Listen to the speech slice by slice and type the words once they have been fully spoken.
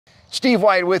Steve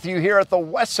White with you here at the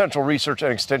West Central Research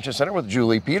and Extension Center with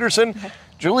Julie Peterson.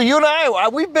 Julie, you and I,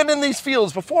 we've been in these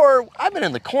fields before. I've been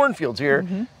in the cornfields here.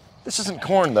 This isn't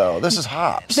corn, though. This is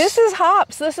hops. This is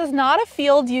hops. This is not a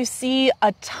field you see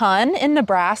a ton in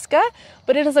Nebraska,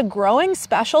 but it is a growing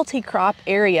specialty crop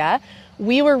area.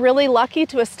 We were really lucky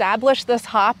to establish this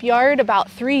hop yard about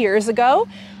 3 years ago.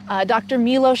 Dr.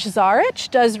 Milos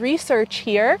Zaric does research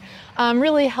here,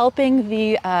 really helping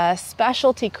the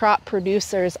specialty crop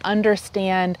producers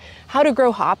understand how to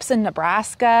grow hops in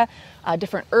Nebraska,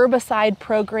 different herbicide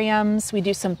programs. We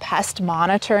do some pest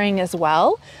monitoring as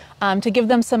well, to give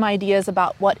them some ideas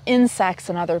about what insects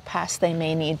and other pests they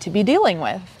may need to be dealing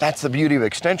with. That's the beauty of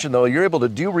Extension, though. You're able to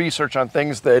do research on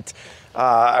things that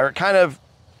are kind of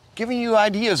giving you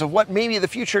ideas of what maybe the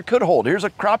future could hold. Here's a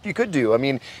crop you could do. I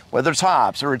mean, whether it's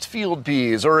hops or it's field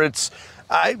peas or it's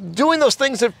doing those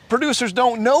things that producers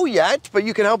don't know yet, but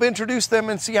you can help introduce them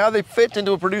and see how they fit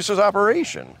into a producer's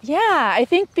operation. Yeah, I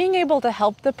think being able to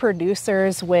help the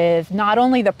producers with not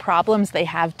only the problems they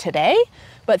have today,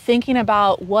 but thinking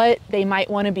about what they might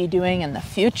want to be doing in the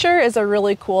future is a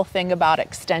really cool thing about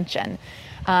Extension.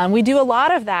 We do a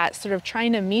lot of that, sort of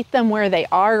trying to meet them where they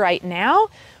are right now,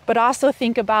 but also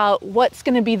think about what's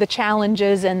going to be the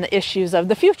challenges and the issues of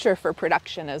the future for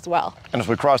production as well. And as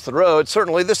we cross the road,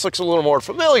 certainly this looks a little more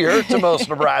familiar to most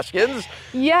Nebraskans.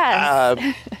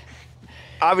 Yes.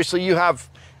 Obviously, you have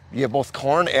both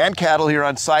corn and cattle here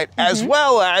on site, as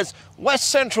well as West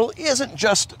Central isn't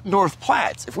just North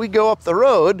Platte. If we go up the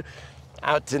road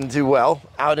out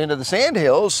into the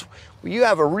Sandhills, you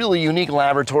have a really unique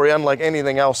laboratory unlike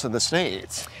anything else in the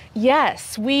States.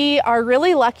 Yes, we are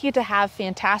really lucky to have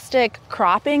fantastic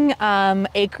cropping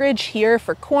acreage here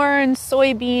for corn,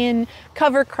 soybean,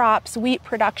 cover crops, wheat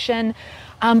production.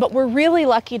 But we're really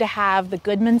lucky to have the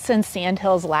Goodmanson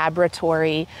Sandhills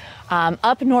Laboratory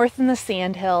up north in the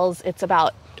Sandhills. It's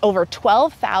about over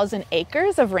 12,000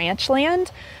 acres of ranch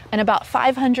land and about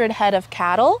 500 head of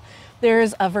cattle.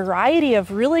 There's a variety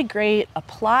of really great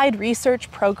applied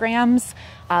research programs.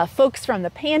 Folks from the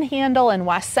Panhandle and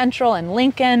West Central and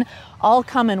Lincoln all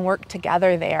come and work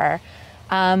together there.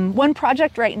 One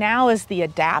project right now is the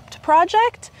ADAPT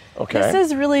project. Okay. This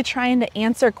is really trying to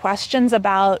answer questions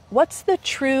about what's the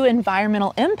true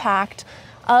environmental impact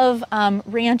of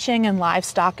ranching and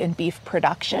livestock and beef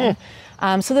production.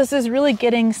 So this is really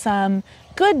getting some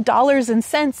good dollars and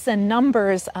cents and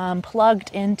numbers plugged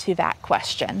into that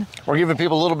question. We're giving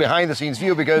people a little behind the scenes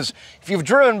view because if you've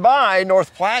driven by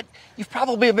North Platte, you've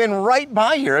probably been right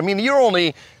by here. I mean, you're only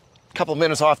a couple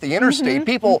minutes off the interstate.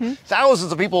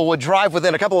 Thousands of people would drive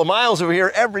within a couple of miles over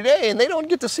here every day and they don't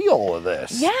get to see all of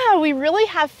this. Yeah, we really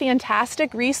have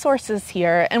fantastic resources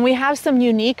here, and we have some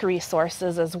unique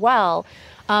resources as well.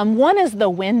 One is the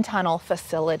wind tunnel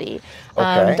facility.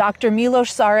 Okay. Dr.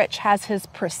 Milos Zaric has his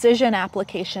precision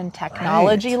application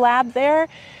technology lab there.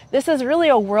 This is really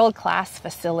a world-class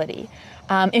facility.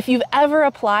 If you've ever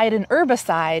applied an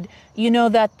herbicide, you know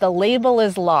that the label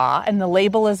is law, and the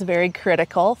label is very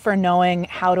critical for knowing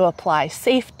how to apply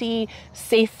safely,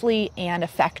 and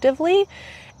effectively.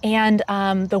 And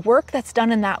the work that's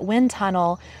done in that wind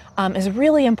tunnel is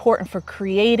really important for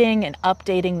creating and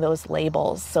updating those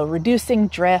labels. So reducing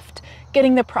drift,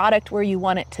 getting the product where you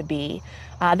want it to be.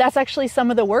 That's actually some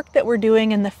of the work that we're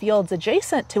doing in the fields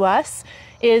adjacent to us,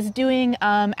 is doing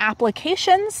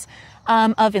applications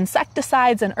of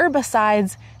insecticides and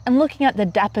herbicides and looking at the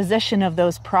deposition of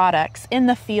those products in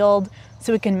the field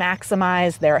so we can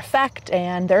maximize their effect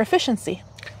and their efficiency.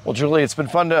 Well, Julie, it's been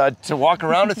fun to walk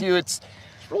around with you. It's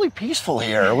really peaceful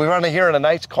here. We're on here on a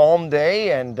nice calm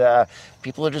day, and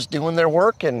people are just doing their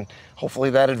work, and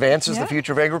hopefully that advances the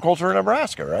future of agriculture in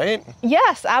Nebraska, right?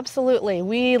 Yes, absolutely.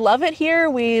 We love it here.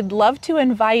 We'd love to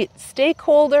invite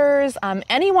stakeholders,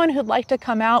 anyone who'd like to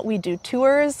come out. We do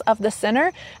tours of the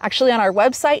center. Actually, on our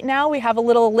website now, we have a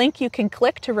little link you can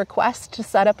click to request to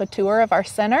set up a tour of our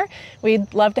center.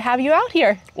 We'd love to have you out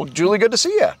here. Well, Julie, good to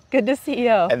see you. Good to see you.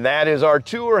 And that is our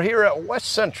tour here at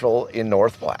West Central in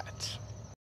North Platte.